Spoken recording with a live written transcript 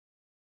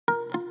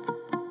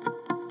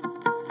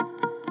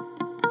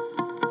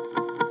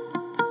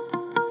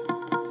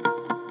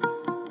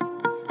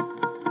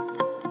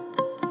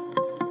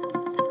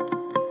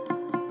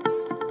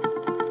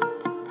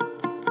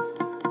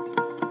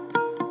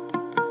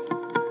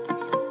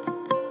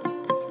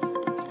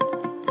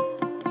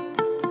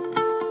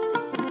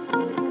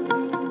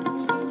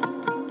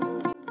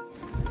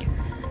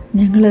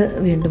ഞങ്ങൾ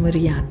വീണ്ടും ഒരു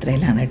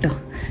യാത്രയിലാണ് കേട്ടോ.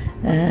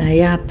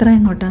 യാത്ര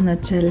എങ്ങോട്ടാന്ന്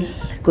വെച്ചാൽ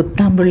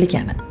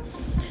കുത്താമ്പുള്ളിക്കാണ്.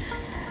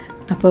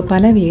 അപ്പോൾ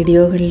പല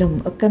വീഡിയോകളിലും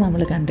ഒക്കെ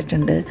നമ്മൾ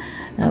കണ്ടിട്ടുണ്ട്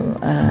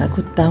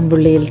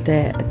കുത്താമ്പുള്ളിയിലത്തെ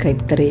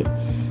കൈത്തറി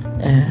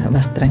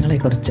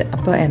വസ്ത്രങ്ങളെക്കുറിച്ച്.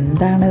 അപ്പോൾ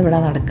എന്താണ് ഇവിടെ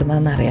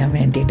നടക്കുന്നതെന്ന് അറിയാൻ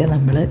വേണ്ടിയിട്ട്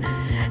നമ്മൾ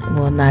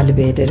 3-4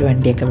 പേര് ഒരു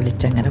വണ്ടിയൊക്കെ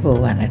വിളിച്ചങ്ങനെ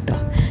പോവുകയാണ് കേട്ടോ.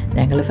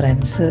 ഞങ്ങൾ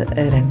ഫ്രണ്ട്സ്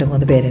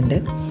 2-3 പേരുണ്ട്,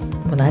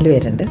 3-4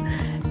 പേരുണ്ട്.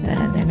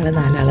 ഞങ്ങൾ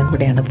 4 ആളും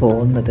കൂടെയാണ്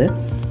പോകുന്നത്.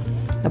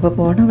 അപ്പോൾ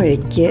പോണ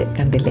വഴിക്ക്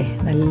കണ്ടില്ലേ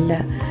നല്ല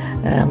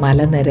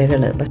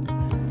മലനിരകൾ,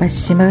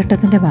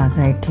 പശ്ചിമഘട്ടത്തിൻ്റെ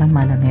ഭാഗമായിട്ടുള്ള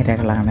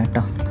മലനിരകളാണ്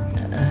കേട്ടോ.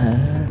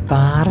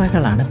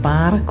 പാറകളാണ്,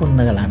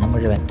 പാറക്കുന്നുകളാണ്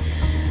മുഴുവൻ.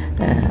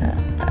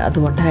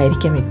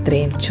 അതുകൊണ്ടായിരിക്കും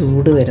ഇത്രയും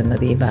ചൂട്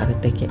വരുന്നത് ഈ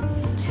ഭാഗത്തേക്ക്.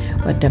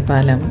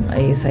 ഒറ്റപ്പാലം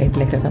ഈ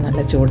സൈഡിലേക്കൊക്കെ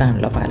നല്ല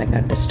ചൂടാണല്ലോ,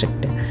 പാലക്കാട്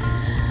ഡിസ്ട്രിക്റ്റ്.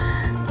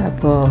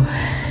 അപ്പോൾ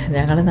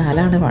ഞങ്ങൾ 4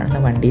 ആളാണ്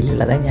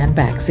വണ്ടിയിലുള്ളത്. ഞാൻ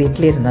ബാക്ക്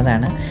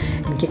സീറ്റിലിരുന്നതാണ്.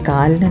 എനിക്ക്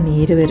കാലിന്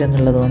നീര്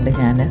വരുന്നുള്ളത് കൊണ്ട്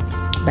ഞാൻ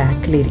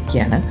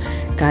ബാക്കിലിരിക്കുകയാണ്.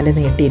 കാല്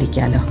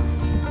നീട്ടിയിരിക്കാമല്ലോ.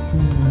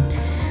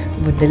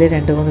 മുന്നിൽ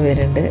 2-3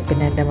 പേരുണ്ട്,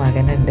 പിന്നെ എൻ്റെ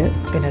മകനുണ്ട്,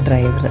 പിന്നെ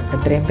ഡ്രൈവർ.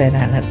 ഇത്രയും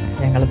പേരാണ്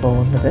ഞങ്ങൾ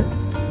പോകുന്നത്.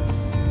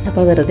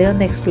 അപ്പോൾ വെറുതെ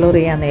ഒന്ന് എക്സ്പ്ലോർ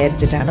ചെയ്യാമെന്ന്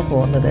വിചാരിച്ചിട്ടാണ്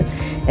പോകുന്നത്.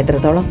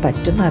 എത്രത്തോളം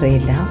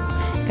പറ്റുമെന്നറിയില്ല.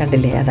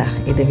 കണ്ടില്ലേ, അതാ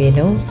ഇത്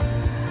വിനു,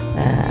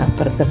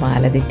 അപ്പുറത്ത്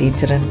മാലതി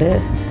ടീച്ചറുണ്ട്.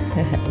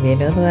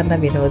 വിനു എന്ന് പറഞ്ഞാൽ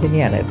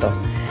വിനോദിനിയാണ് കേട്ടോ,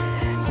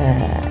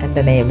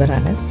 എൻ്റെ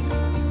നെയ്ബറാണ്.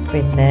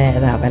 പിന്നെ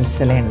അതാ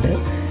വത്സലയുണ്ട്.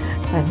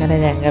 അങ്ങനെ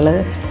ഞങ്ങൾ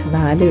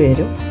 4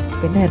 പേരും,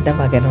 പിന്നെ എൻ്റെ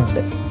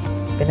മകനുണ്ട്,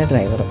 പിന്നെ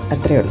ഡ്രൈവറും.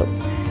 അത്രയേ ഉള്ളൂ.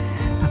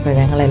 അപ്പോൾ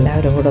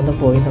ഞങ്ങളെല്ലാവരും കൂടെ ഒന്ന്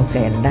പോയി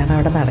നോക്കുക, എന്താണ്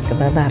അവിടെ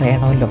നടക്കുന്നതെന്ന്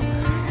അറിയണമല്ലോ.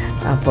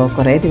 അപ്പോൾ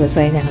കുറേ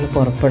ദിവസമായി ഞങ്ങൾ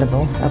പുറപ്പെടുന്നു.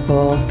 അപ്പോൾ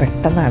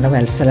പെട്ടെന്നാണ്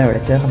വത്സല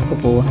വിളിച്ചത് നമുക്ക്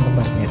പോകാമെന്ന്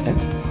പറഞ്ഞിട്ട്.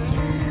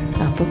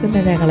 അപ്പോൾ പിന്നെ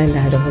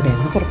ഞങ്ങളെല്ലാവരും കൂടി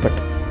അങ്ങ്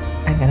പുറപ്പെട്ടു.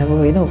 അങ്ങനെ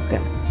പോയി നോക്കുക.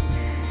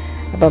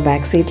 അപ്പോൾ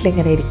ബാക്ക് സീറ്റിൽ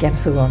ഇങ്ങനെ ഇരിക്കാൻ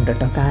സുഖമുണ്ട്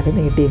കേട്ടോ, കാല്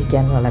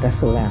നീട്ടിയിരിക്കാൻ വളരെ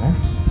സുഖമാണ്.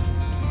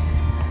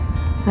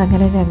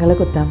 അങ്ങനെ ഞങ്ങൾ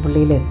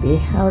കുത്താമ്പുള്ളിയിലെത്തി.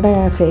 അവിടെ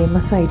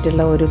ഫേമസ്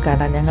ആയിട്ടുള്ള ഒരു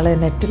കട ഞങ്ങൾ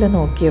നെറ്റിൽ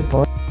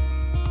നോക്കിയപ്പോൾ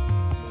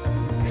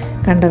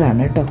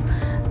കണ്ടതാണ് കേട്ടോ.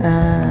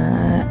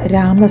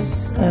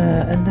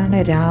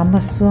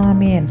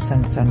 രാമസ്വാമി ആൻഡ്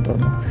സൺസ് എന്ന്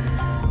തോന്നുന്നു.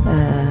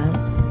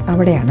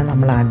 അവിടെയാണ്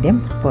നമ്മൾ ആദ്യം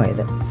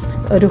പോയത്.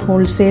 ഒരു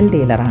ഹോൾസെയിൽ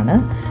ഡീലറാണ്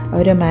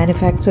അവർ.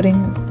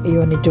 മാനുഫാക്ചറിങ്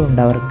യൂണിറ്റും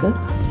ഉണ്ട് അവർക്ക്.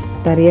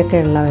 തറിയൊക്കെ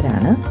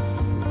ഉള്ളവരാണ്.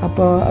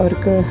 അപ്പോൾ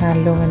അവർക്ക്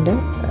ഹാൻഡ്ലൂമിൻ്റെ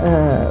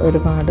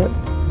ഒരുപാട്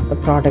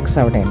പ്രോഡക്ട്സ്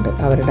അവിടെ ഉണ്ട്,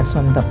 അവരുടെ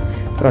സ്വന്തം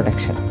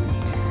പ്രൊഡക്ഷൻ.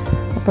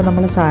 അപ്പോൾ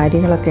നമ്മൾ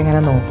സാരികളൊക്കെ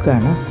ഇങ്ങനെ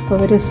നോക്കുകയാണ്. അപ്പോൾ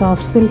അവർ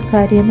സോഫ്റ്റ് സിൽക്ക്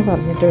സാരി എന്ന്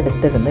പറഞ്ഞിട്ട്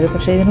എടുത്തിടുന്നത്,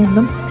 പക്ഷേ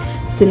ഇതിനൊന്നും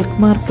സിൽക്ക്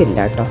മാർക്കില്ല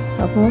കേട്ടോ.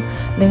 അപ്പോൾ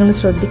നിങ്ങൾ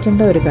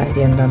ശ്രദ്ധിക്കേണ്ട ഒരു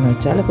കാര്യം എന്താണെന്ന്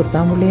വെച്ചാൽ,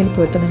 കുത്താമ്പുള്ളിയിൽ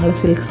പോയിട്ട് നിങ്ങൾ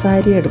സിൽക്ക്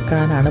സാരി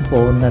എടുക്കാനാണ്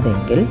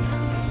പോകുന്നതെങ്കിൽ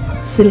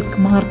സിൽക്ക്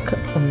മാർക്ക്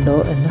ഉണ്ടോ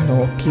എന്ന്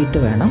നോക്കിയിട്ട്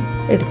വേണം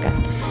എടുക്കാൻ.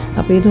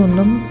 അപ്പോൾ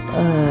ഇതൊന്നും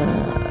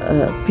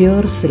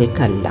പ്യുവർ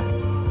സിൽക്ക് അല്ല.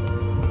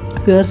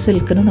 പ്യുവർ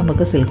സിൽക്കിന്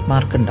നമുക്ക് സിൽക്ക്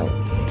മാർക്ക് ഉണ്ടാവും.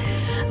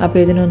 അപ്പോൾ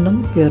ഇതിനൊന്നും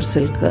പ്യുവർ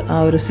സിൽക്ക് ആ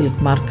ഒരു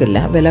സിൽക്ക് മാർക്കില്ല.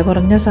 വില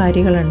കുറഞ്ഞ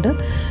സാരികളുണ്ട്,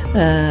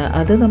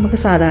 അത് നമുക്ക്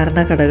സാധാരണ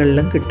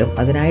കടകളിലും കിട്ടും.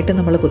 അതിനായിട്ട്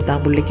നമ്മൾ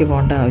കുത്താമ്പുള്ളിക്ക്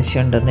പോകേണ്ട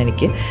ആവശ്യമുണ്ടെന്ന്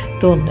എനിക്ക്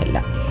തോന്നുന്നില്ല.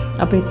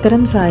 അപ്പോൾ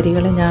ഇത്തരം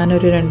സാരികൾ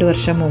ഞാനൊരു 2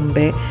 വർഷം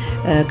മുമ്പേ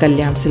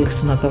കല്യാൺ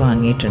സിൽക്സ് എന്നൊക്കെ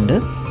വാങ്ങിയിട്ടുണ്ട്.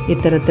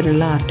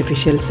 ഇത്തരത്തിലുള്ള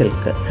ആർട്ടിഫിഷ്യൽ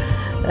സിൽക്ക്,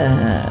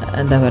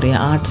 എന്താ പറയുക,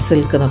 ആർട്ട്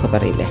സിൽക്ക് എന്നൊക്കെ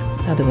പറയില്ലേ,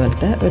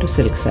 അതുപോലത്തെ ഒരു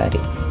സിൽക്ക് സാരി.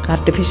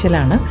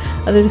 ആർട്ടിഫിഷ്യലാണ്,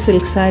 അതൊരു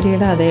സിൽക്ക്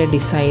സാരിയുടെ അതേ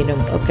ഡിസൈനും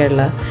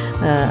ഒക്കെയുള്ള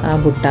ആ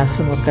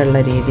ബുട്ടാസും ഒക്കെ ഉള്ള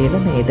രീതിയിൽ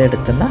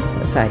നെയ്തെടുക്കുന്ന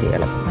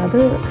സാരികൾ. അത്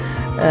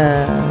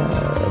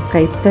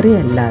കൈത്തറി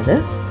അല്ലാതെ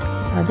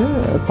അത്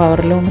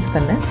പവർലൂമിൽ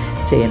തന്നെ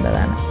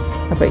ചെയ്യുന്നതാണ്.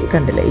 അപ്പോൾ ഈ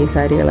കണ്ടില്ലേ, ഈ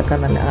സാരികളൊക്കെ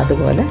നല്ല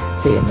അതുപോലെ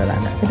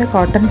ചെയ്യുന്നതാണ്. പിന്നെ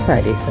കോട്ടൺ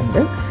സാരീസ്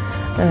ഉണ്ട്.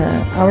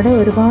 അവിടെ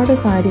ഒരുപാട്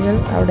സാരികൾ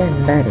അവിടെ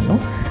ഉണ്ടായിരുന്നു,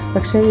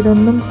 പക്ഷേ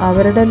ഇതൊന്നും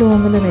അവരുടെ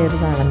ലൂമിൽ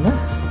നെയ്തതാണെന്ന്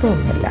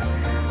തോന്നുന്നില്ല.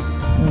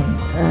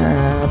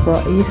 അപ്പോൾ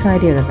ഈ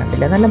സാരിയൊക്കെ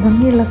കണ്ടില്ല, നല്ല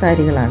ഭംഗിയുള്ള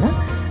സാരികളാണ്.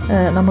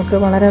 നമുക്ക്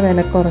വളരെ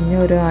വില കുറഞ്ഞ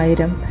ഒരു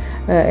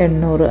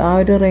 1000-800 ആ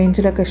ഒരു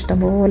റേഞ്ചിലൊക്കെ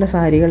ഇഷ്ടംപോലെ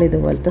സാരികൾ,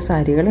 ഇതുപോലത്തെ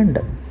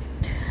സാരികളുണ്ട്.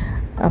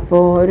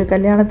 അപ്പോൾ ഒരു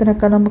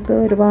കല്യാണത്തിനൊക്കെ നമുക്ക്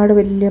ഒരുപാട്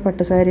വലിയ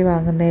പട്ടുസാരി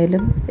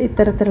വാങ്ങുന്നതിലും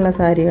ഇത്തരത്തിലുള്ള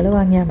സാരികൾ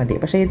വാങ്ങിയാൽ മതി.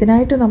 പക്ഷേ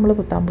ഇതിനായിട്ട് നമ്മൾ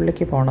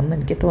കുത്താമ്പുള്ളിക്ക് പോകണമെന്ന്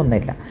എനിക്ക്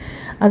തോന്നുന്നില്ല.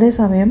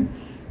 അതേസമയം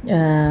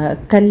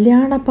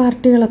കല്യാണ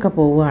പാർട്ടികളൊക്കെ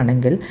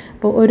പോവുകയാണെങ്കിൽ,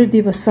 ഇപ്പോൾ ഒരു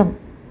ദിവസം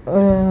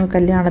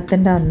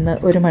കല്യാണത്തിൻ്റെ അന്ന്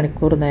 1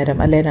 മണിക്കൂർ നേരം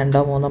അല്ലെങ്കിൽ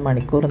 2-3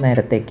 മണിക്കൂർ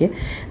നേരത്തേക്ക്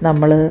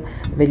നമ്മൾ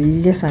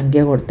വലിയ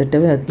സംഖ്യ കൊടുത്തിട്ട്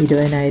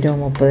 20,000,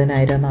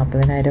 30,000,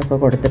 40,000 ഒക്കെ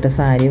കൊടുത്തിട്ട്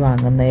സാരി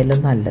വാങ്ങുന്നതിലും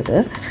നല്ലത്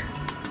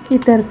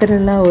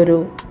ഇത്തരത്തിലുള്ള ഒരു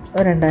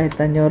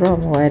 2,500,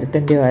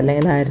 3,000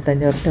 അല്ലെങ്കിൽ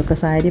 1,500 ഒക്കെ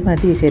സാരി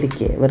മതി.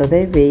 ശരിക്ക്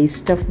വെറുതെ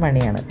വേസ്റ്റ് ഓഫ്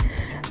മണിയാണ്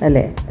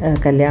അല്ലേ.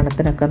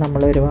 കല്യാണത്തിനൊക്കെ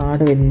നമ്മൾ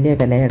ഒരുപാട് വലിയ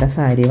വിലയുടെ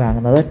സാരി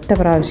വാങ്ങുന്നത് ഒറ്റ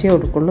പ്രാവശ്യമേ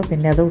ഉടുക്കുള്ളൂ,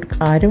 പിന്നെ അത്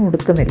ആരും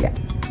ഉടുക്കുന്നില്ല.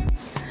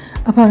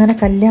 അപ്പോൾ അങ്ങനെ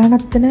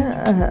കല്യാണത്തിന്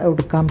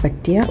ഉടുക്കാൻ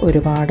പറ്റിയ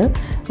ഒരുപാട്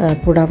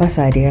പുടവ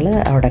സാരികൾ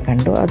അവിടെ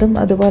കണ്ടു. അതും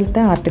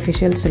അതുപോലത്തെ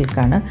ആർട്ടിഫിഷ്യൽ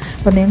സിൽക്കാണ്.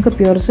 അപ്പോൾ നിങ്ങൾക്ക്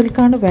പ്യുവർ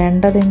സിൽക്കാണ്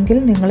വേണ്ടതെങ്കിൽ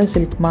നിങ്ങൾ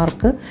സിൽക്ക്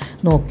മാർക്ക്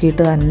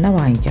നോക്കിയിട്ട് തന്നെ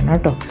വാങ്ങിക്കണം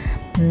കേട്ടോ.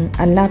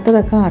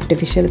 അല്ലാത്തതൊക്കെ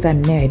ആർട്ടിഫിഷ്യൽ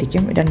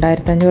തന്നെയായിരിക്കും.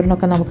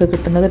 2,500 നമുക്ക്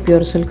കിട്ടുന്നത്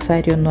പ്യുവർ സിൽക്ക്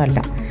സാരി ഒന്നും അല്ല.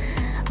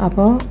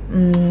 അപ്പോൾ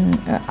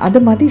അത്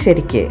മതി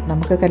ശരിക്ക്.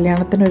 നമുക്ക്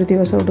കല്യാണത്തിനൊരു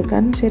ദിവസം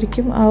എടുക്കാൻ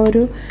ശരിക്കും ആ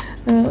ഒരു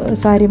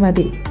സാരി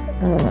മതി.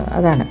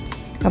 അതാണ്.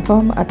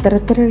 അപ്പം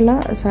അത്തരത്തിലുള്ള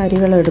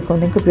സാരികൾ എടുക്കും.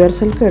 നിങ്ങൾക്ക് പ്യുവർ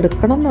സിൽക്ക്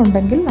എടുക്കണം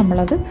എന്നുണ്ടെങ്കിൽ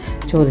നമ്മളത്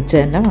ചോദിച്ച്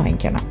തന്നെ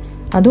വാങ്ങിക്കണം.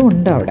 അതും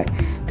ഉണ്ട് അവിടെ.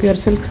 പ്യുവർ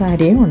സിൽക്ക്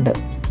സാരിയും ഉണ്ട്.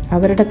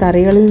 അവരുടെ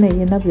തറികളിൽ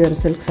നെയ്യുന്ന പ്യുവർ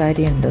സിൽക്ക്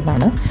സാരി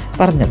ഉണ്ടെന്നാണ്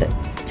പറഞ്ഞത്.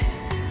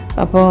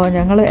 അപ്പോൾ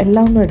ഞങ്ങൾ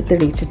എല്ലാം ഒന്നും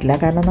എടുത്തിടിച്ചിട്ടില്ല,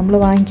 കാരണം നമ്മൾ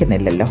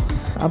വാങ്ങിക്കുന്നില്ലല്ലോ.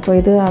 അപ്പോൾ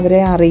ഇത് അവരെ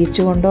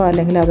അറിയിച്ചുകൊണ്ടോ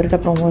അല്ലെങ്കിൽ അവരുടെ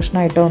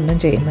പ്രൊമോഷനായിട്ടോ ഒന്നും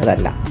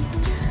ചെയ്യുന്നതല്ല.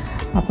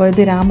 അപ്പോൾ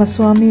ഇത്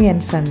രാമസ്വാമി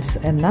ആൻഡ് സൺസ്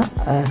എന്ന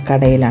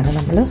കടയിലാണ്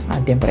നമ്മൾ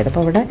ആദ്യം പോയത്.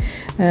 അപ്പോൾ അവിടെ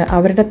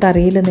അവരുടെ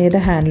തറിയിൽ നെയ്ത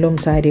ഹാൻഡ്ലൂം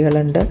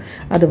സാരികളുണ്ട്,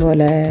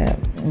 അതുപോലെ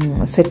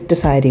സെറ്റ്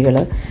സാരികൾ,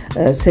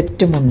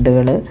 സെറ്റ്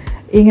മുണ്ടുകൾ,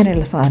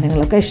 ഇങ്ങനെയുള്ള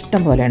സാധനങ്ങളൊക്കെ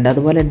ഇഷ്ടം പോലെ ഉണ്ട്.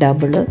 അതുപോലെ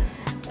ഡബിള്,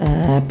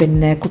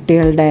 പിന്നെ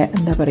കുട്ടികളുടെ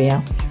എന്താ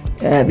പറയുക,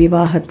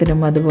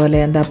 വിവാഹത്തിനും അതുപോലെ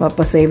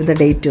അപ്പോൾ സേവ് ദ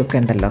ഡേറ്റും ഒക്കെ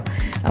ഉണ്ടല്ലോ.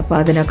 അപ്പോൾ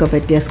അതിനൊക്കെ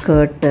പറ്റിയ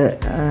സ്കേർട്ട്,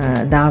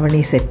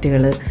 ദാവണി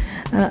സെറ്റുകൾ,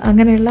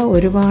 അങ്ങനെയുള്ള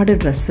ഒരുപാട്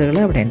ഡ്രസ്സുകൾ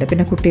അവിടെയുണ്ട്.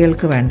 പിന്നെ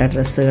കുട്ടികൾക്ക് വേണ്ട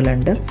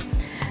ഡ്രസ്സുകളുണ്ട്.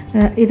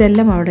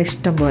 ഇതെല്ലാം അവിടെ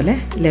ഇഷ്ടം പോലെ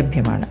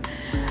ലഭ്യമാണ്.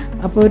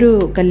 അപ്പോൾ ഒരു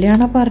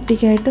കല്യാണ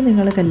പാർട്ടിക്കായിട്ട്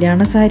നിങ്ങൾ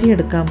കല്യാണ സാരി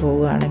എടുക്കാൻ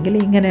പോവുകയാണെങ്കിൽ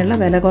ഇങ്ങനെയുള്ള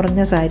വില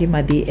കുറഞ്ഞ സാരി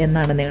മതി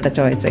എന്നാണ് നിങ്ങളുടെ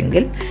ചോയ്സ്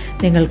എങ്കിൽ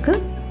നിങ്ങൾക്ക്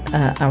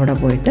അവിടെ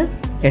പോയിട്ട്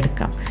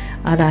എടുക്കാം.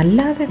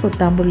 അതല്ലാതെ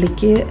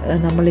കുത്താമ്പുള്ളിക്ക്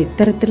നമ്മൾ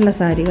ഇത്തരത്തിലുള്ള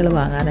സാരികൾ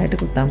വാങ്ങാനായിട്ട്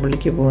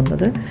കുത്താമ്പുള്ളിക്ക്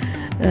പോകുന്നത്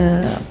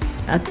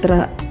അത്ര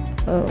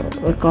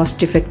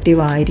കോസ്റ്റ്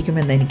ഇഫക്റ്റീവ്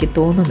ആയിരിക്കുമെന്ന് എനിക്ക്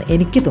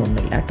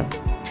തോന്നുന്നില്ല കേട്ടോ.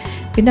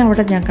 പിന്നെ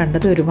അവിടെ ഞാൻ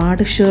കണ്ടത്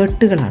ഒരുപാട്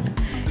ഷർട്ടുകളാണ്.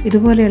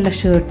 ഇതുപോലെയുള്ള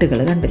ഷർട്ടുകൾ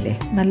കണ്ടില്ലേ,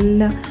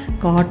 നല്ല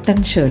കോട്ടൺ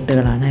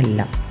ഷർട്ടുകളാണ്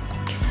എല്ലാം.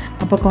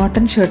 അപ്പോൾ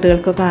കോട്ടൺ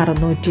ഷർട്ടുകൾക്കൊക്കെ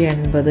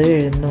 680,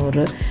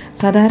 700.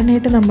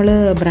 സാധാരണയായിട്ട് നമ്മൾ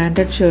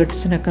ബ്രാൻഡഡ്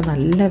ഷർട്ട്സിനൊക്കെ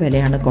നല്ല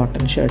വിലയാണ്,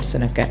 കോട്ടൺ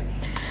ഷർട്ട്സിനൊക്കെ.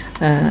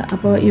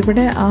 അപ്പോൾ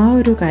ഇവിടെ ആ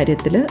ഒരു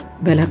കാര്യത്തിൽ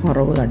വില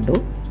കുറവ് കണ്ടു.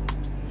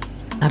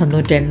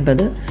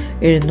 680,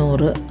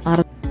 700,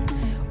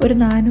 ഒരു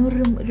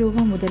 400 രൂപ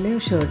മുതൽ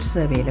ഷർട്ട്സ്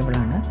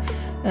അവൈലബിളാണ്.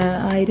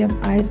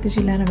 1000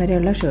 ചില്ലാനം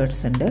വരെയുള്ള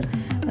ഷർട്ട്സ് ഉണ്ട്.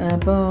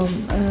 അപ്പോൾ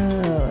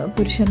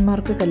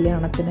പുരുഷന്മാർക്ക്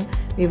കല്യാണത്തിന്,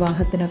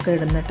 വിവാഹത്തിനൊക്കെ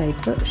ഇടുന്ന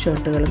ടൈപ്പ്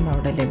ഷർട്ടുകളും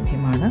അവിടെ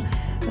ലഭ്യമാണ്.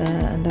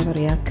 എന്താ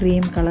പറയുക,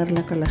 ക്രീം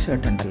കളറിലൊക്കെ ഉള്ള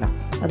ഷർട്ട് ഉണ്ടല്ലോ,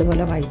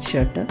 അതുപോലെ വൈറ്റ്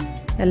ഷർട്ട്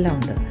എല്ലാം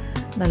ഉണ്ട്.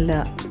 നല്ല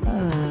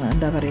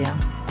എന്താ പറയുക,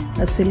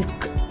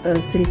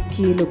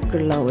 സിൽക്കി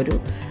ലുക്കുള്ള ഒരു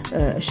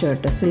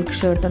ഷർട്ട്, സിൽക്ക്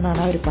ഷർട്ട്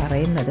എന്നാണ് അവർ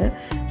പറയുന്നത്.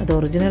 അത്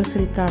ഒറിജിനൽ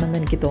സിൽക്കാണെന്ന്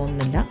എനിക്ക്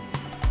തോന്നുന്നില്ല.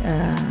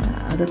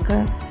 അതൊക്കെ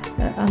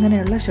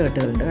അങ്ങനെയുള്ള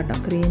ഷർട്ടുകളുണ്ട് കേട്ടോ.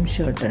 ക്രീം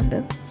ഷർട്ടുണ്ട്.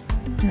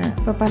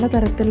 അപ്പോൾ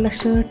പലതരത്തിലുള്ള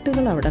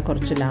ഷർട്ടുകൾ അവിടെ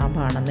കുറച്ച്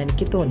ലാഭമാണെന്ന്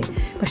എനിക്ക് തോന്നി.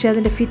 പക്ഷേ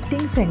അതിൻ്റെ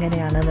ഫിറ്റിങ്സ്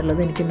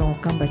എങ്ങനെയാണെന്നുള്ളത് എനിക്ക്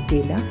നോക്കാൻ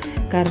പറ്റിയില്ല.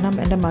 കാരണം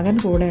എൻ്റെ മകൻ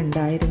കൂടെ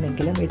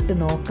ഉണ്ടായിരുന്നെങ്കിലും ഇട്ട്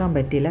നോക്കാൻ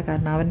പറ്റിയില്ല.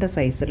 കാരണം അവൻ്റെ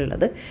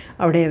സൈസിലുള്ളത്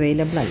അവിടെ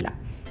അവൈലബിൾ അല്ല.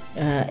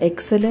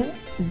 XL,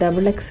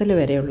 XXL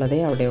വരെയുള്ളതേ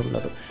അവിടെ ഉള്ളൂ.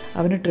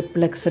 അവന്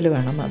XXL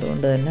വേണം.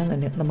 അതുകൊണ്ട് തന്നെ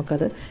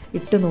നമുക്കത്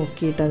ഇട്ട്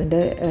നോക്കിയിട്ട്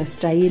അതിൻ്റെ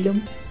സ്റ്റൈലും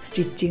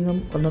സ്റ്റിച്ചിങ്ങും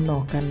ഒന്നും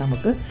നോക്കാൻ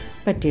നമുക്ക്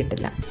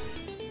പറ്റിയിട്ടില്ല.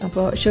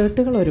 അപ്പോൾ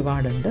ഷർട്ടുകൾ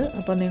ഒരുപാടുണ്ട്.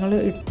 അപ്പോൾ നിങ്ങൾ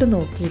ഇട്ട്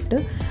നോക്കിയിട്ട്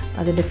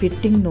അതിൻ്റെ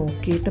ഫിറ്റിംഗ്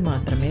നോക്കിയിട്ട്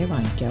മാത്രമേ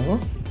വാങ്ങിക്കാവൂ.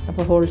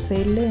 അപ്പോൾ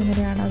ഹോൾസെയിലിൽ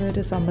എങ്ങനെയാണ്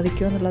അതൊരു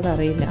സമ്മതിക്കുമോ എന്നുള്ളത്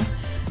അറിയില്ല.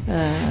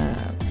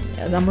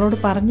 നമ്മളോട്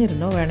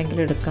പറഞ്ഞിരുന്നു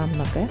വേണമെങ്കിൽ എടുക്കാം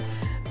എന്നൊക്കെ.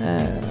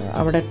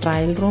 അവിടെ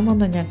ട്രയൽ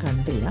റൂമൊന്നും ഞാൻ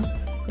കണ്ടില്ല.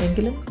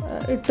 എങ്കിലും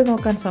ഇട്ട്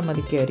നോക്കാൻ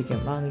സമ്മതിക്കുമായിരിക്കും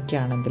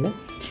വാങ്ങിക്കുകയാണെങ്കിൽ.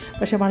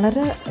 പക്ഷെ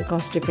വളരെ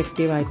കോസ്റ്റ്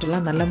എഫക്റ്റീവായിട്ടുള്ള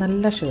നല്ല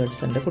നല്ല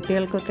ഷർട്ട്സ് ഉണ്ട്.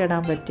 കുട്ടികൾക്കൊക്കെ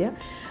ഇടാൻ പറ്റിയ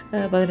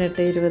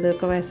 18, 20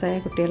 ഒക്കെ വയസ്സായ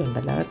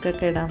കുട്ടികളുണ്ടല്ലോ,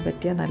 അവർക്കൊക്കെ ഇടാൻ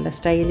പറ്റിയ നല്ല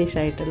സ്റ്റൈലിഷ്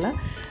ആയിട്ടുള്ള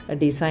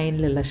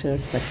ഡിസൈനിലുള്ള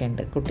ഷർട്ട്സൊക്കെ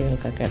ഉണ്ട്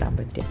കുട്ടികൾക്കൊക്കെ ഇടാൻ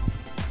പറ്റിയ.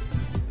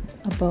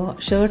 അപ്പോൾ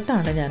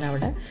ഷർട്ടാണ്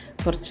ഞാനവിടെ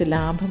കുറച്ച്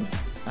ലാഭം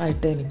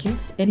ആയിട്ട്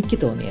എനിക്ക്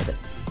തോന്നിയത്.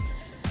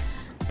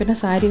 പിന്നെ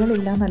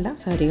സാരികളില്ല എന്നല്ല,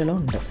 സാരികളും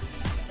ഉണ്ട്.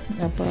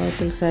 അപ്പോൾ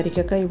സിൽക്ക്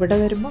സാരിക്കൊക്കെ ഇവിടെ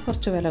വരുമ്പോൾ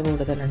കുറച്ച് വില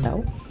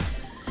കൂടുതലുണ്ടാവും.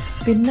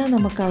 പിന്നെ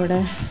നമുക്കവിടെ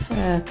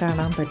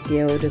കാണാൻ പറ്റിയ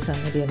ഒരു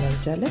സംഗതി എന്ന്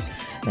വെച്ചാൽ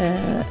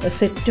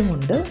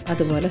സെറ്റുമുണ്ട്,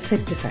 അതുപോലെ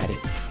സെറ്റ് സാരി.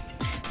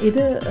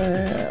 ഇത്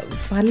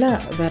പല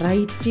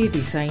വെറൈറ്റി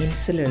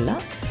ഡിസൈൻസിലുള്ള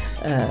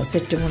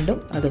സെറ്റുമുണ്ടും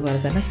അതുപോലെ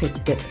തന്നെ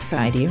സെറ്റ്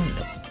സാരിയും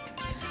ഉണ്ട്.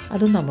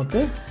 അതും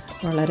നമുക്ക്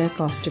വളരെ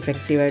കോസ്റ്റ്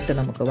എഫക്റ്റീവായിട്ട്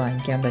നമുക്ക്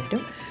വാങ്ങിക്കാൻ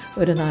പറ്റും.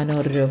 ഒരു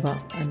 400 രൂപ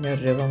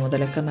 500 രൂപ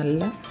മുതലൊക്കെ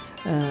നല്ല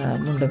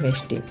മുണ്ടും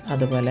വേഷ്ടിയും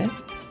അതുപോലെ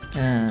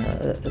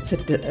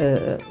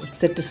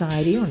സെറ്റ്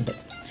സാരിയും ഉണ്ട്.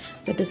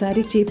 സെറ്റ്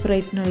സാരി ചീപ്പ്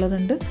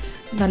റേറ്റിനുള്ളതുണ്ട്,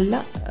 നല്ല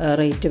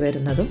റേറ്റ്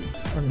വരുന്നതും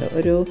ഉണ്ട്.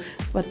 ഒരു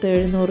 10,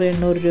 700,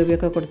 800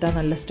 രൂപയൊക്കെ കൊടുത്താൽ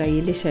നല്ല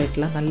സ്റ്റൈലിഷ്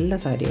ആയിട്ടുള്ള നല്ല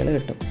സാരികൾ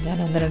കിട്ടും. ഞാൻ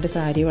 1-2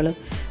 സാരികൾ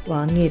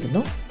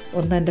വാങ്ങിയിരുന്നു.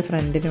 ഒന്ന് എൻ്റെ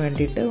ഫ്രണ്ടിന്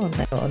വേണ്ടിയിട്ട്,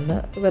 ഒന്ന്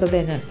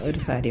വെറുതെ ഞാൻ ഒരു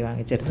സാരി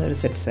വാങ്ങിച്ചിരുന്നു, ഒരു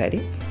സെറ്റ്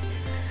സാരി.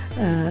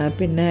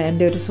 പിന്നെ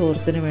എൻ്റെ ഒരു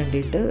സുഹൃത്തിന്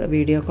വേണ്ടിയിട്ട്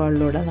വീഡിയോ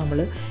കോളിലൂടെ നമ്മൾ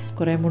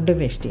കുറേ മുണ്ടും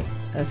വേഷ്ടിയും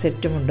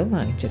സെറ്റ് മുണ്ടും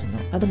വാങ്ങിച്ചിരുന്നു.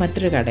 അത്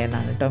മറ്റൊരു കടയിൽ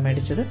നിന്നാണ് കേട്ടോ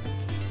മേടിച്ചത്.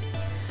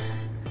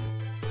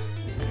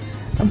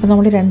 അപ്പോൾ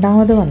നമ്മൾ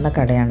രണ്ടാമത് വന്ന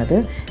കടയാണിത്,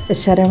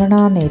 ശരവണ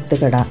നെയ്ത്ത്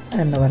കട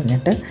എന്ന്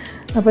പറഞ്ഞിട്ട്.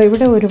 അപ്പോൾ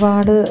ഇവിടെ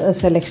ഒരുപാട്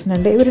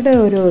സെലക്ഷനുണ്ട്. ഇവരുടെ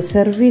ഒരു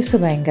സർവീസ്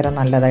ഭയങ്കര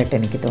നല്ലതായിട്ട്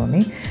എനിക്ക്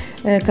തോന്നി.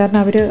 കാരണം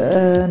അവർ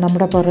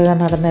നമ്മുടെ പുറകെ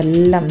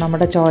നടന്നെല്ലാം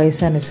നമ്മുടെ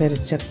ചോയ്സ്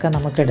അനുസരിച്ചൊക്കെ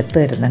നമുക്ക് എടുത്തു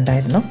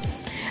തരുന്നുണ്ടായിരുന്നു.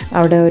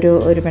 അവിടെ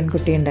ഒരു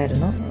പെൺകുട്ടി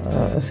ഉണ്ടായിരുന്നു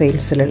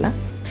സെയിൽസിലുള്ള.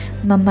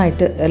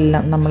 നന്നായിട്ട്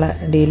എല്ലാം നമ്മളെ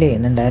ഡീൽ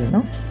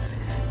ചെയ്യുന്നുണ്ടായിരുന്നു.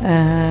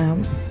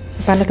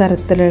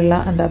 പലതരത്തിലുള്ള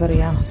എന്താ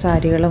പറയുക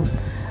സാരികളും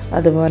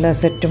അതുപോലെ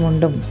സെറ്റ്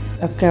മുണ്ടും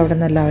ഒക്കെ അവിടെ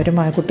നിന്ന് എല്ലാവരും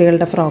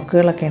കുട്ടികളുടെ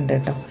ഫ്രോക്കുകളൊക്കെ ഉണ്ട്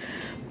കേട്ടോ.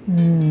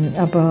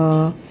 അപ്പോൾ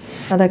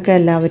അതൊക്കെ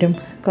എല്ലാവരും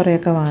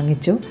കുറേയൊക്കെ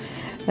വാങ്ങിച്ചു.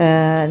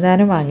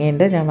 ഞാനും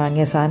വാങ്ങിയിട്ടുണ്ട്. ഞാൻ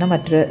വാങ്ങിയ സാധനം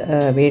മറ്റൊരു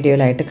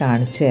വീഡിയോയിലായിട്ട്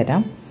കാണിച്ചു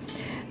തരാം.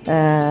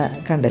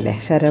 കണ്ടില്ലേ,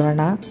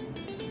 ശരവണ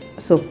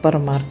സൂപ്പർ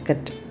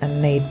മാർക്കറ്റ്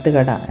നെയ്ത്ത്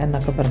കട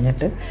എന്നൊക്കെ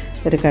പറഞ്ഞിട്ട്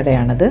ഒരു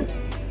കടയാണിത്.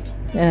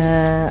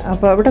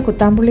 അപ്പോൾ അവിടെ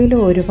കുത്താമ്പുള്ളിയിൽ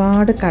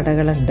ഒരുപാട്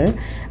കടകളുണ്ട്.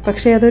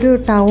 പക്ഷേ അതൊരു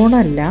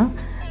ടൗണല്ല.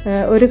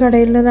 ഒരു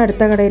കടയിൽ നിന്ന്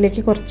അടുത്ത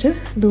കടയിലേക്ക് കുറച്ച്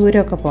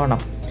ദൂരമൊക്കെ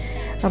പോകണം.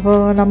 അപ്പോൾ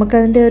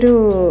നമുക്കതിൻ്റെ ഒരു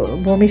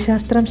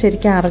ഭൂമിശാസ്ത്രം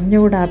ശരിക്കും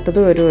അറിഞ്ഞുകൂടാത്തത്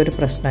ഒരു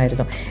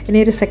പ്രശ്നമായിരുന്നു. ഇനി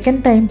ഒരു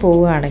സെക്കൻഡ് ടൈം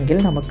പോവുകയാണെങ്കിൽ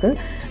നമുക്ക്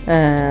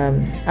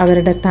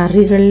അവരുടെ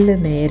തറികളിൽ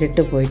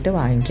നേരിട്ട് പോയിട്ട്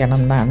വാങ്ങിക്കണം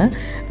എന്നാണ്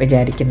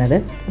വിചാരിക്കുന്നത്.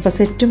 അപ്പോൾ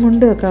സെറ്റ്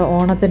മുണ്ടൊക്കെ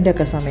ഓണത്തിൻ്റെ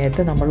ഒക്കെ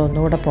സമയത്ത് നമ്മൾ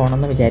ഒന്നുകൂടെ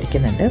പോകണമെന്ന്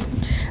വിചാരിക്കുന്നുണ്ട്.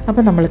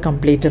 അപ്പോൾ നമ്മൾ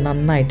കംപ്ലീറ്റ്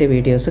നന്നായിട്ട്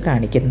വീഡിയോസ്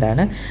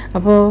കാണിക്കുന്നതാണ്.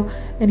 അപ്പോൾ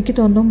എനിക്ക്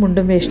തോന്നുന്നു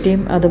മുണ്ടും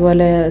വേഷ്ടിയും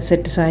അതുപോലെ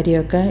സെറ്റ്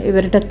സാരിയൊക്കെ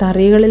ഇവരുടെ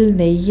തറികളിൽ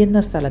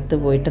നെയ്യുന്ന സ്ഥലത്ത്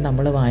പോയിട്ട്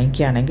നമ്മൾ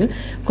വാങ്ങിക്കുകയാണെങ്കിൽ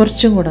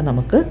കുറച്ചും കൂടെ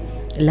നമുക്ക്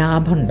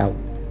ലാഭം ഉണ്ടാവും.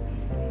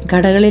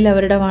 കടകളിൽ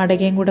അവരുടെ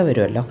വാടകയും കൂടെ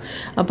വരുമല്ലോ.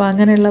 അപ്പോൾ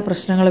അങ്ങനെയുള്ള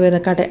പ്രശ്നങ്ങൾ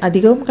വരുന്ന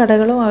അധികവും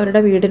കടകളും അവരുടെ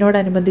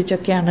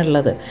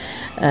വീടിനോടനുബന്ധിച്ചൊക്കെയാണുള്ളത്.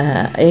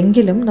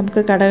 എങ്കിലും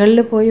നമുക്ക്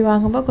കടകളിൽ പോയി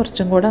വാങ്ങുമ്പോൾ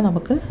കുറച്ചും കൂടെ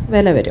നമുക്ക്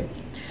വില വരും.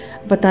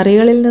 അപ്പോൾ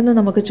തറികളിൽ നിന്ന്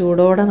നമുക്ക്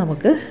ചൂടോടെ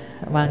നമുക്ക്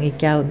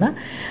വാങ്ങിക്കാവുന്ന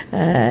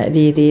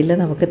രീതിയിൽ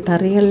നമുക്ക്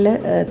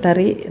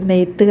തറി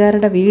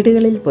നെയ്ത്തുകാരുടെ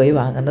വീടുകളിൽ പോയി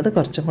വാങ്ങുന്നത്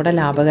കുറച്ചും കൂടെ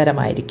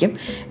ലാഭകരമായിരിക്കും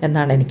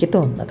എന്നാണ് എനിക്ക്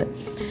തോന്നുന്നത്.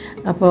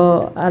 അപ്പോൾ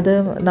അത്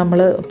നമ്മൾ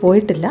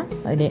പോയിട്ടില്ല.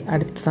 ഇനി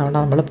അടുത്ത തവണ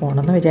നമ്മൾ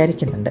പോകണമെന്ന്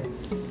വിചാരിക്കുന്നുണ്ട്.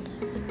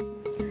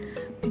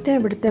 പിന്നെ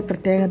ഇവിടുത്തെ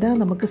പ്രത്യേകത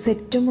നമുക്ക്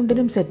സെറ്റ്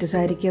മുണ്ടിനും സെറ്റ്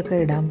സാരിക്കൊക്കെ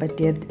ഇടാൻ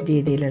പറ്റിയ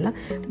രീതിയിലുള്ള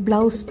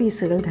ബ്ലൗസ്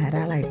പീസുകൾ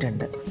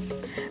ധാരാളമായിട്ടുണ്ട്.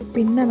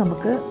 പിന്നെ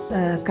നമുക്ക്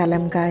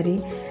കലംകാരി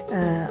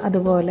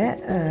അതുപോലെ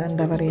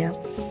എന്താ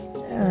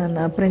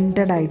പറയുക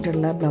പ്രിൻ്റഡ്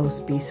ആയിട്ടുള്ള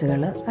ബ്ലൗസ്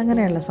പീസുകൾ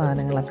അങ്ങനെയുള്ള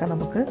സാധനങ്ങളൊക്കെ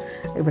നമുക്ക്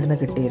ഇവിടുന്ന്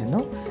കിട്ടിയിരുന്നു.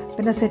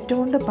 പിന്നെ സെറ്റ്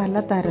മുണ്ട് പല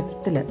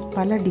തരത്തിൽ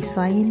പല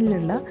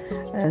ഡിസൈനിലുള്ള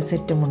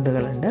സെറ്റ്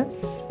മുണ്ടുകളുണ്ട്.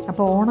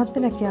 അപ്പോൾ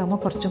ഓണത്തിനൊക്കെ ആകുമ്പോൾ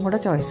കുറച്ചും കൂടെ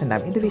ചോയ്സ്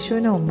ഉണ്ടാകും. ഇത്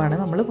വിഷുവിന് മുമ്പാണ്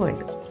നമ്മൾ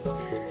പോയത്.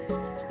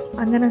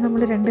 അങ്ങനെ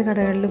നമ്മൾ 2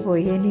 കടകളിൽ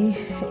പോയി. ഇനി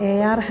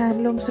AR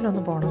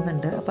ഹാൻഡ്ലൂംസിലൊന്ന്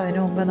പോകണമെന്നുണ്ട്. അപ്പോൾ അതിന്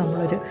മുമ്പ്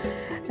നമ്മളൊരു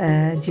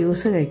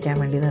ജ്യൂസ് കഴിക്കാൻ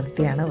വേണ്ടി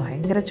നിർത്തിയാണ്.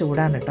 ഭയങ്കര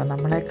ചൂടാണ് കേട്ടോ,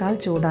 നമ്മളെക്കാൾ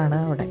ചൂടാണ്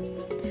അവിടെ.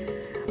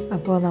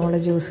 അപ്പോൾ നമ്മൾ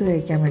ജ്യൂസ്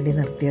കഴിക്കാൻ വേണ്ടി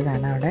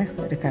നിർത്തിയതാണ് അവിടെ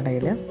ഒരു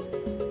കടയിൽ.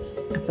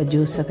 അപ്പോൾ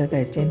ജ്യൂസൊക്കെ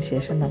കഴിച്ചതിന്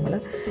ശേഷം നമ്മൾ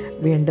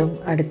വീണ്ടും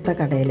അടുത്ത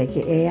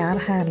കടയിലേക്ക് AR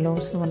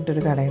ഹാൻഡ്ലൂംസ് എന്ന്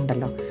പറഞ്ഞിട്ടൊരു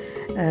കടയുണ്ടല്ലോ,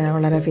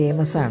 വളരെ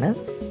ഫേമസ് ആണ്.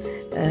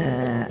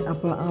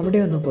 അപ്പോൾ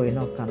അവിടെ ഒന്ന് പോയി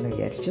നോക്കാമെന്ന്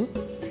വിചാരിച്ചു.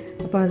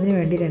 അപ്പോൾ അതിന്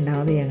വേണ്ടി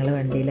രണ്ടാമത് ഞങ്ങൾ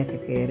വണ്ടിയിലൊക്കെ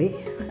കയറി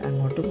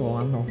അങ്ങോട്ട്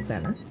പോകാൻ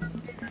നോക്കുകയാണ്.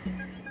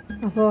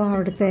 അപ്പോൾ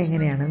അവിടുത്തെ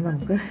എങ്ങനെയാണെന്ന്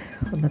നമുക്ക്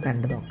ഒന്ന്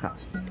കണ്ടു നോക്കാം.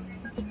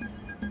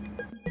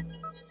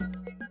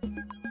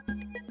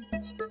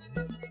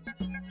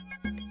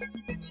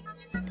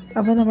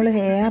 അപ്പോൾ നമ്മൾ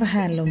AR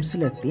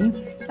ഹാൻഡ്ലൂംസിലെത്തി.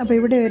 അപ്പോൾ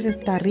ഇവിടെ ഒരു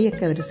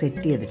തറിയൊക്കെ അവർ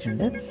സെറ്റ്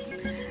ചെയ്തിട്ടുണ്ട്.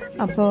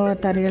 അപ്പോൾ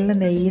തറികളിൽ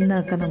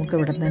നെയ്യുന്നതൊക്കെ നമുക്ക്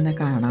ഇവിടെ നിന്ന് തന്നെ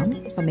കാണാം.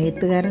 അപ്പോൾ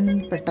നെയ്ത്തുകാരൻ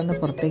പെട്ടെന്ന്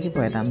പുറത്തേക്ക്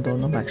പോയതാണെന്ന്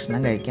തോന്നുന്നു ഭക്ഷണം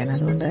കഴിക്കാൻ.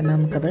 അതുകൊണ്ട് തന്നെ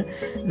നമുക്കത്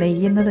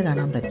നെയ്യുന്നത്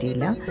കാണാൻ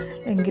പറ്റിയില്ല.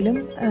 എങ്കിലും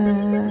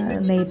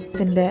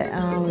നെയ്ത്തിൻ്റെ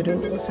ആ ഒരു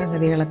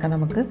സംഗതികളൊക്കെ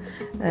നമുക്ക്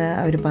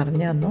അവർ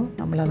പറഞ്ഞു തന്നു.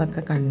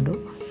 നമ്മളതൊക്കെ കണ്ടു.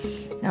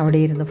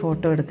 അവിടെ ഇരുന്ന്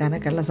ഫോട്ടോ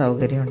എടുക്കാനൊക്കെ ഉള്ള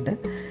സൗകര്യമുണ്ട്.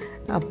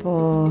 അപ്പോൾ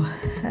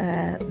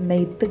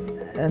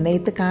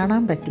നെയ്ത്ത്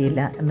കാണാൻ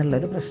പറ്റിയില്ല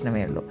എന്നുള്ളൊരു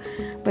പ്രശ്നമേ ഉള്ളൂ.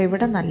 അപ്പോൾ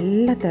ഇവിടെ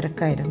നല്ല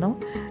തിരക്കായിരുന്നു.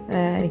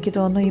 എനിക്ക്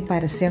തോന്നുന്നു ഈ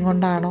പരസ്യം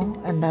കൊണ്ടാണോ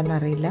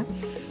എന്താണെന്നറിയില്ല,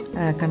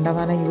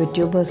 കണ്ടമാനം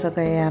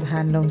യൂട്യൂബേഴ്സൊക്കെ AR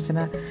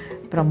ഹാൻഡ്ലൂംസിനെ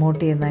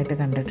പ്രൊമോട്ട് ചെയ്യുന്നതായിട്ട്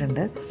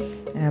കണ്ടിട്ടുണ്ട്.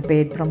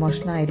 പെയ്ഡ്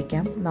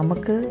പ്രൊമോഷനായിരിക്കാം.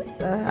 നമുക്ക്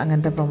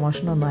അങ്ങനത്തെ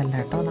പ്രൊമോഷനൊന്നും അല്ല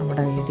കേട്ടോ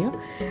നമ്മുടെ വീഡിയോ.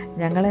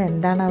 ഞങ്ങൾ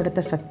എന്താണ്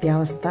അവിടുത്തെ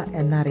സത്യാവസ്ഥ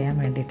എന്നറിയാൻ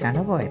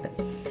വേണ്ടിയിട്ടാണ് പോയത്.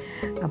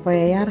 അപ്പോൾ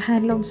AR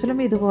ഹാൻഡ്ലൂംസിലും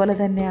ഇതുപോലെ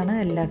തന്നെയാണ്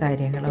എല്ലാ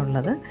കാര്യങ്ങളും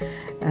ഉള്ളത്.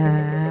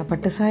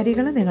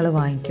 പട്ടുസാരികൾ നിങ്ങൾ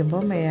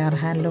വാങ്ങിക്കുമ്പം AR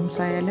ഹാൻഡ്ലൂംസ്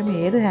ആയാലും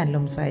ഏത്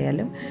ഹാൻഡ്ലൂംസ്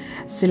ആയാലും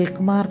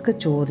സിൽക്ക് മാർക്ക്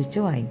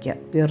ചോദിച്ച് വാങ്ങിക്കുക,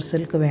 പ്യുർ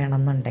സിൽക്ക്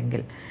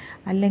വേണമെന്നുണ്ടെങ്കിൽ.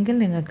 അല്ലെങ്കിൽ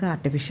നിങ്ങൾക്ക്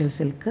ആർട്ടിഫിഷ്യൽ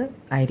സിൽക്ക്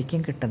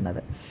ആയിരിക്കും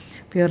കിട്ടുന്നത്.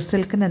 പ്യുർ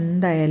സിൽക്കിന്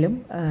എന്തായാലും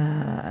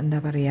എന്താ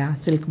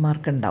പറയുക സിൽക്ക്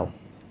മാർക്ക് ഉണ്ടാവും.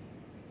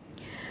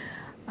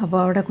 അപ്പോൾ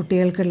അവിടെ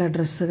കുട്ടികൾക്കുള്ള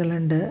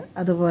ഡ്രസ്സുകളുണ്ട്,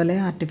 അതുപോലെ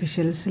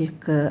ആർട്ടിഫിഷ്യൽ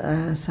സിൽക്ക്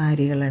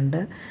സാരികളുണ്ട്.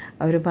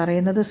 അവർ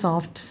പറയുന്നത്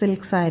സോഫ്റ്റ്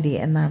സിൽക്ക് സാരി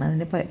എന്നാണ്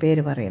അതിന്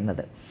പേര്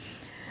പറയുന്നത്.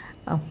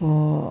 അപ്പോൾ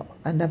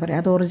എന്താ പറയുക,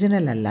 അത്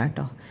ഒറിജിനൽ അല്ല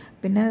കേട്ടോ.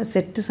 പിന്നെ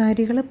സെറ്റ്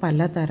സാരികൾ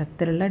പല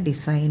തരത്തിലുള്ള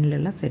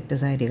ഡിസൈനിലുള്ള സെറ്റ്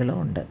സാരികളും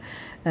ഉണ്ട്.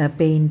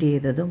 പെയിൻറ്റ്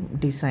ചെയ്തതും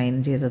ഡിസൈൻ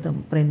ചെയ്തതും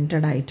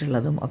പ്രിൻ്റഡ്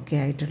ആയിട്ടുള്ളതും ഒക്കെ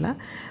ആയിട്ടുള്ള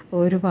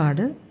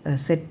ഒരുപാട്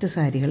സെറ്റ്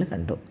സാരികൾ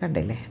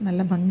കണ്ടില്ലേ.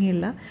 നല്ല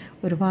ഭംഗിയുള്ള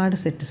ഒരുപാട്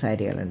സെറ്റ്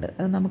സാരികളുണ്ട്.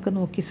 അത് നമുക്ക്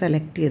നോക്കി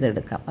സെലക്ട്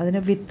ചെയ്തെടുക്കാം.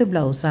 അതിന് വിത്ത്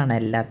ബ്ലൗസാണ്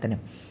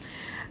എല്ലാത്തിനും.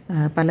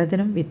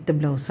 പലതിനും വിത്ത്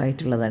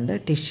ബ്ലൗസായിട്ടുള്ളതുണ്ട്,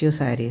 ടിഷ്യൂ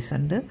സാരീസ്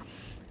ഉണ്ട്.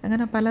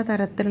 അങ്ങനെ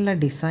പലതരത്തിലുള്ള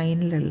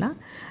ഡിസൈനിലുള്ള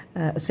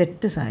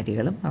സെറ്റ്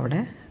സാരികളും അവിടെ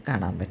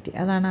കാണാൻ പറ്റി.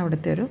 അതാണ്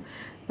അവിടുത്തെ ഒരു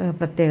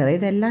പ്രത്യേകത.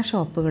 ഇതെല്ലാ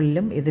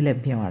ഷോപ്പുകളിലും ഇത്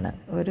ലഭ്യമാണ്.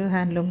 ഒരു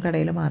ഹാൻഡ്ലൂം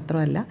കടയിൽ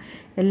മാത്രമല്ല,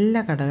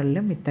 എല്ലാ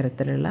കടകളിലും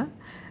ഇത്തരത്തിലുള്ള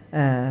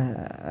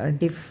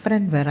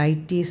ഡിഫറെൻറ്റ്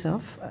വെറൈറ്റീസ്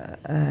ഓഫ്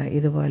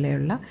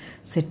ഇതുപോലെയുള്ള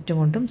സെറ്റ്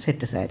മുണ്ടും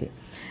സെറ്റ് സാരി.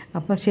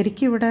 അപ്പോൾ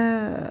ശരിക്കും ഇവിടെ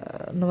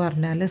എന്ന്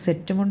പറഞ്ഞാൽ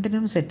സെറ്റ്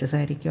മുണ്ടിനും സെറ്റ്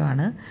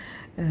സാരിക്കുമാണ്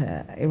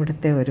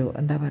ഇവിടുത്തെ ഒരു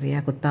എന്താ പറയുക,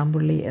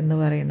 കുത്താമ്പുള്ളി എന്ന്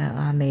പറയുന്ന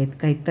ആ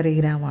കൈത്തറി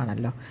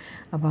ഗ്രാമമാണല്ലോ.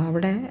 അപ്പോൾ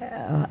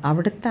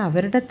അവിടുത്തെ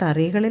അവരുടെ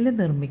തറികളിൽ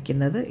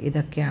നിർമ്മിക്കുന്നത്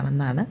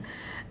ഇതൊക്കെയാണെന്നാണ്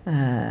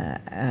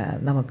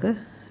നമുക്ക്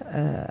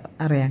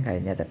അറിയാൻ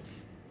കഴിഞ്ഞത്.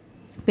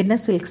 പിന്നെ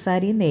സിൽക്ക്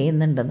സാരി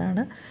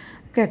നെയ്യുന്നുണ്ടെന്നാണ്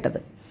കേട്ടത്.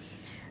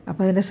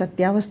 അപ്പോൾ അതിൻ്റെ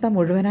സത്യാവസ്ഥ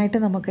മുഴുവനായിട്ട്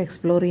നമുക്ക്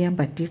എക്സ്പ്ലോർ ചെയ്യാൻ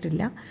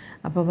പറ്റിയിട്ടില്ല.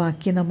 അപ്പോൾ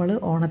ബാക്കി നമ്മൾ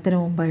ഓണത്തിന്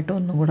മുമ്പായിട്ട്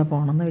ഒന്നും കൂടെ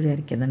പോകണമെന്ന്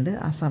വിചാരിക്കുന്നുണ്ട്.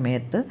 ആ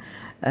സമയത്ത്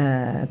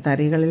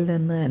തറികളിൽ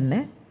നിന്ന്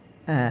തന്നെ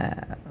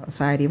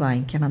സാരി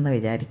വാങ്ങിക്കണം എന്ന്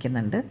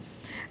വിചാരിക്കുന്നുണ്ട്.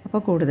 അപ്പോൾ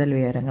കൂടുതൽ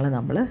വിവരങ്ങൾ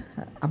നമ്മൾ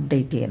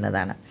അപ്ഡേറ്റ്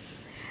ചെയ്യുന്നതാണ്.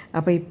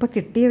 അപ്പോൾ ഇപ്പോൾ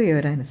കിട്ടിയ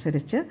വിവരം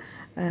അനുസരിച്ച്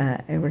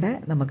ഇവിടെ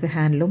നമുക്ക്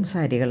ഹാൻഡ്ലൂം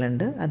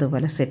സാരികളുണ്ട്,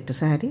 അതുപോലെ സെറ്റ്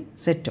സാരി,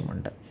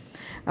 സെറ്റുമുണ്ട്.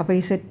 അപ്പോൾ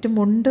ഈ സെറ്റ്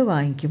മുണ്ട്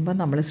വാങ്ങിക്കുമ്പോൾ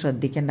നമ്മൾ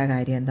ശ്രദ്ധിക്കേണ്ട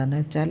കാര്യം എന്താണെന്ന്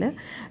വെച്ചാൽ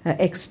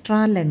എക്സ്ട്രാ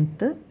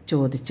ലെങ്ത്ത്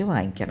ചോദിച്ച്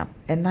വാങ്ങിക്കണം.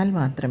 എന്നാൽ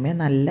മാത്രമേ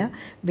നല്ല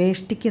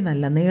വേഷ്ടിക്ക്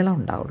നല്ല നീളം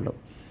ഉണ്ടാവുള്ളൂ.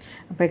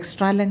 അപ്പോൾ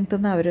എക്സ്ട്രാ ലെങ്ത്ത്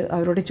എന്ന്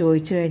അവരോട്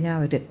ചോദിച്ചു കഴിഞ്ഞാൽ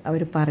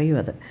അവർ പറയും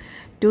അത്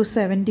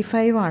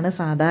 275 ആണ്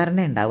സാധാരണ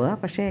ഉണ്ടാവുക.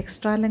 പക്ഷേ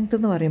എക്സ്ട്രാ ലെങ്ത്ത്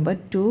എന്ന് പറയുമ്പോൾ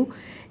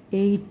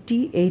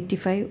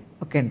 280-85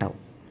 ഒക്കെ ഉണ്ടാവും.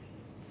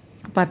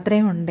 അപ്പോൾ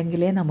അത്രയും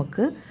ഉണ്ടെങ്കിലേ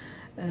നമുക്ക്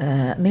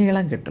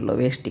നീളം കിട്ടുള്ളൂ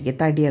വേഷ്ടിക്ക്,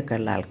 തടിയൊക്കെ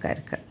ഉള്ള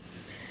ആൾക്കാർക്ക്.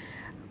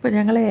 അപ്പോൾ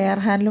ഞങ്ങൾ എയർ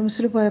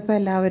ഹാൻഡ്ലൂംസിൽ പോയപ്പോൾ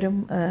എല്ലാവരും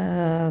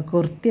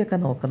കുർത്തിയൊക്കെ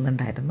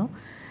നോക്കുന്നുണ്ടായിരുന്നു.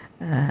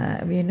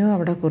 വിനു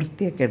അവിടെ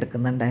കുർത്തിയൊക്കെ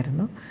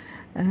എടുക്കുന്നുണ്ടായിരുന്നു.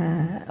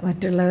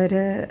 മറ്റുള്ളവർ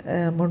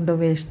മുണ്ടും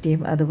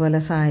വേഷ്ടിയും അതുപോലെ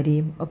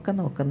സാരിയും ഒക്കെ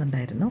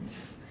നോക്കുന്നുണ്ടായിരുന്നു.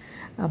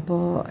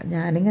 അപ്പോൾ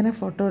ഞാനിങ്ങനെ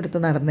ഫോട്ടോ എടുത്ത്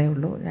നടന്നേ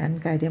ഉള്ളൂ, ഞാൻ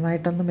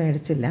കാര്യമായിട്ടൊന്നും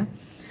മേടിച്ചില്ല.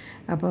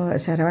 അപ്പോൾ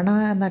ശരവണ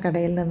എന്ന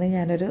കടയിൽ നിന്ന്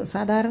ഞാനൊരു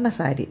സാധാരണ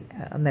സാരി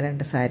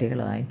 1-2 സാരികൾ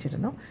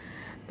വാങ്ങിച്ചിരുന്നു.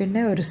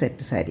 പിന്നെ ഒരു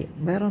സെറ്റ് സാരി,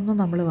 വേറൊന്നും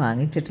നമ്മൾ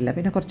വാങ്ങിച്ചിട്ടില്ല.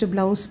 പിന്നെ കുറച്ച്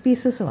ബ്ലൗസ്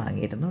പീസസ്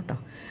വാങ്ങിയിരുന്നു കേട്ടോ,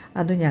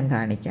 അതും ഞാൻ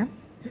കാണിക്കാം.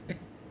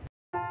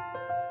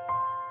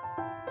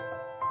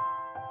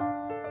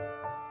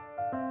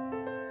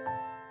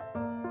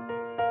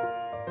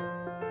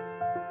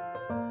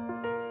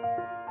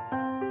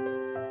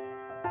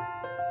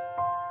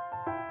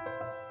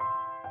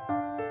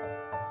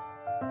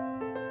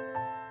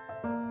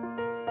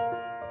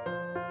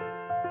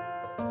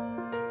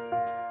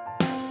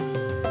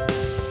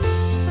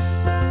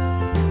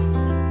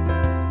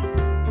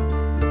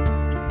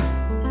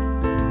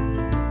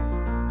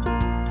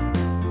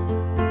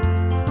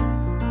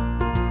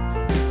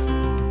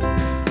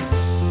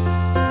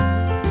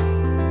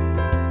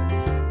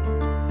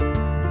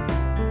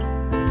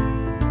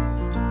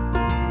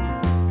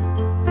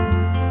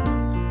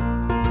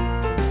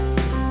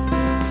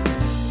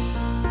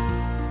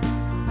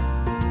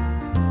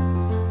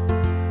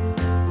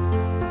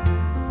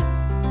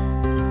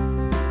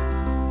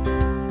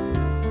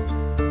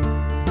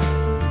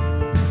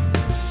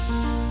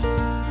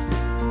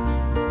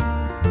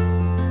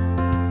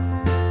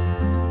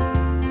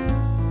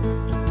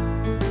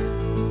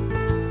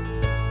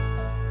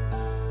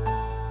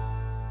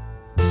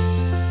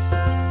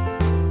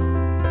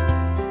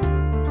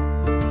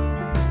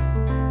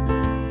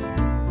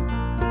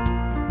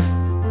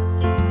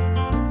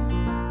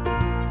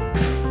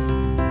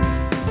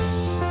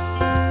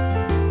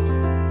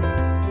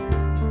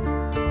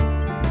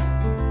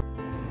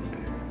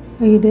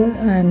 ഇത്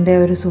എൻ്റെ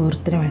ഒരു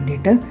സുഹൃത്തിന്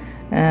വേണ്ടിയിട്ട്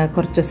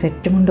കുറച്ച്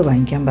സെറ്റ് മുണ്ട്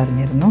വാങ്ങിക്കാൻ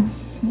പറഞ്ഞിരുന്നു.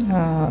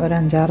 ഒരു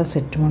 5-6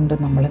 സെറ്റ് മുണ്ട്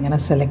നമ്മളിങ്ങനെ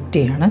സെലക്ട്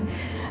ചെയ്യാണ്.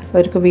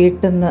 അവർക്ക്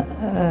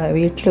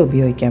വീട്ടിൽ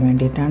ഉപയോഗിക്കാൻ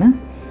വേണ്ടിയിട്ടാണ്.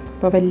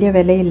 അപ്പോൾ വലിയ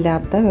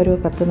വിലയില്ലാത്ത ഒരു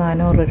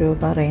 1000-400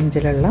 രൂപ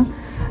റേഞ്ചിലുള്ള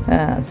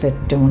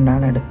സെറ്റ്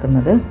മുണ്ടാണ്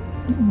എടുക്കുന്നത്.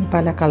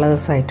 പല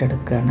കളേഴ്സായിട്ട്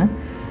എടുക്കുകയാണ്.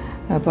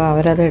 അപ്പോൾ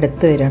അവരത്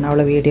എടുത്ത് തരികയാണ്.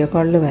 അവൾ വീഡിയോ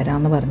കോളിൽ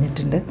വരാമെന്ന്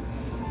പറഞ്ഞിട്ടുണ്ട്.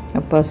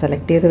 അപ്പോൾ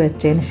സെലക്ട് ചെയ്ത്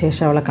വെച്ചതിന്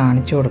ശേഷം അവളെ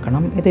കാണിച്ചു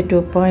കൊടുക്കണം. ഇത്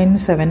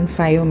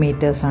 2.75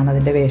 മീറ്റേഴ്സാണ്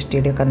അതിൻ്റെ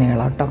വേഷ്ടിയുടെയൊക്കെ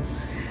നീളം കേട്ടോ.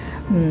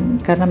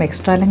 കാരണം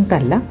എക്സ്ട്രാ ലെങ്ത്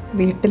അല്ല,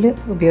 വീട്ടിൽ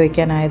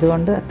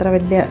ഉപയോഗിക്കാനായതുകൊണ്ട് അത്ര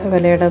വലിയ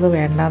വിലയുടേത്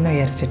വേണ്ടാന്ന്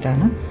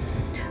വിചാരിച്ചിട്ടാണ്.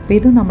 അപ്പോൾ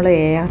ഇത് നമ്മൾ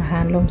AR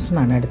ഹാൻഡ്ലൂംസ്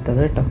എന്നാണ്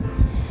എടുത്തത് കേട്ടോ.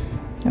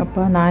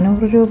 അപ്പോൾ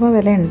 400 രൂപ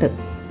വിലയുണ്ട്.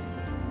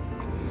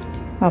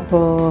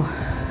 അപ്പോൾ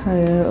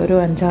ഒരു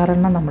 5-6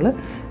 എണ്ണം നമ്മൾ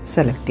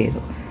സെലക്ട്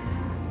ചെയ്തു.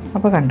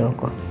 അപ്പോൾ കണ്ടു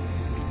നോക്കൂ.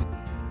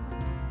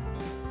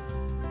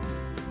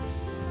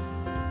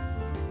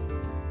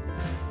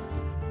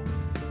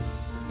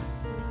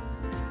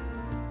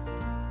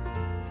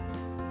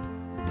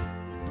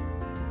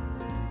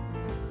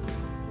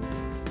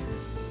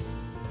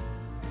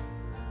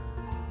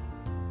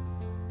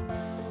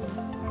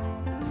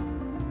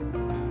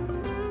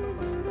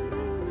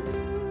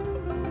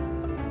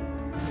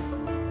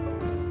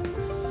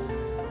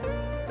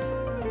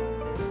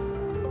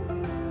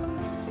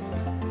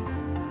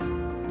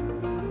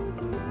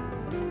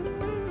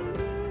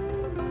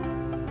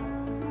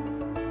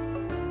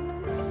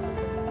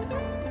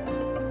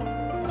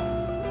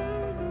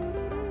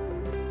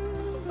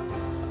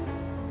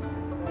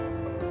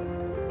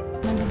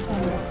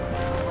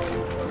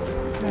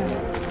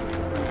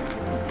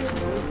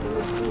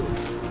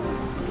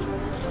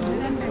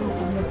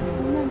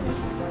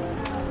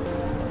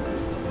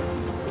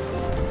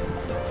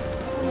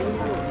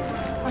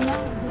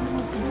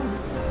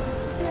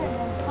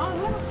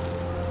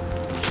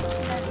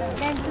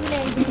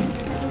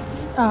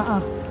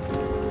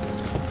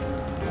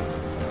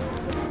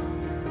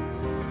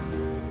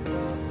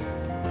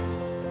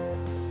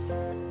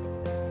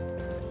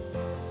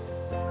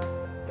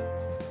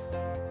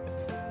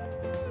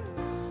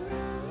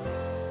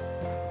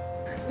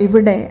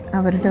 ഇവിടെ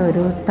അവരുടെ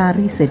ഒരു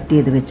തറി സെറ്റ്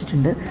ചെയ്ത്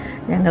വെച്ചിട്ടുണ്ട്.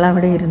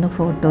 ഞങ്ങളവിടെ ഇരുന്ന്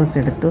ഫോട്ടോ ഒക്കെ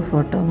എടുത്തു,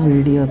 ഫോട്ടോയും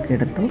വീഡിയോ ഒക്കെ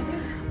എടുത്തു.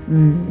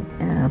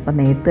 അപ്പം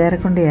നെയ്ത്തുകാരെ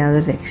കൊണ്ട്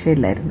യാതൊരു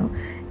രക്ഷയില്ലായിരുന്നു.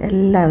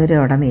 എല്ലാവരും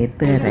അവിടെ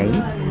നെയ്ത്തുകാരായി.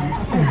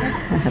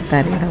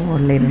 തറിയുടെ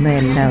മുകളിലിരുന്ന്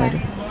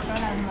എല്ലാവരും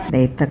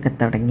നെയ്ത്തൊക്കെ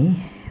തുടങ്ങി.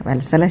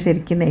 വത്സല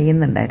ശരിക്കും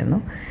നെയ്യുന്നുണ്ടായിരുന്നു.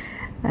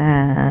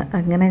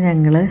 അങ്ങനെ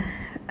ഞങ്ങൾ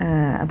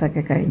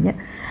അതൊക്കെ കഴിഞ്ഞ്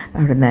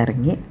അവിടെ നിന്ന്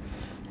ഇറങ്ങി.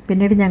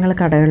 പിന്നീട് ഞങ്ങൾ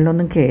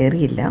കടകളിലൊന്നും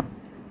കയറിയില്ല.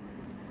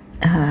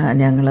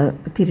 ഞങ്ങൾ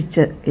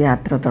തിരിച്ച്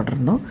യാത്ര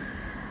തുടർന്നു.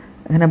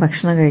 അങ്ങനെ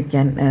ഭക്ഷണം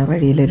കഴിക്കാൻ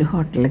വഴിയിലൊരു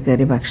ഹോട്ടലിൽ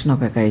കയറി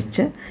ഭക്ഷണമൊക്കെ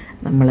കഴിച്ച്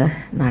നമ്മൾ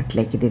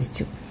നാട്ടിലേക്ക്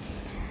തിരിച്ചു.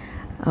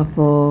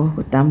 അപ്പോൾ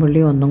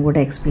കുത്താമ്പുള്ളി ഒന്നും കൂടെ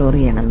എക്സ്പ്ലോർ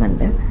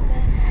ചെയ്യണമെന്നുണ്ട്.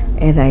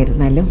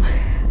 ഏതായിരുന്നാലും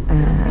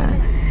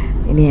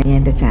ഇനി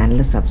എൻ്റെ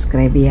ചാനൽ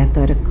സബ്സ്ക്രൈബ്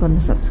ചെയ്യാത്തവരൊക്കെ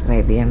ഒന്ന്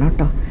സബ്സ്ക്രൈബ് ചെയ്യണം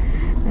കേട്ടോ.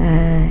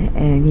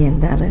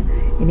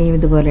 ഇനിയും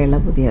ഇതുപോലെയുള്ള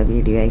പുതിയ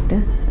വീഡിയോ ആയിട്ട്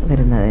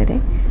വരുന്നതുവരെ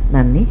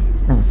നന്ദി,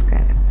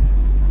 നമസ്കാരം.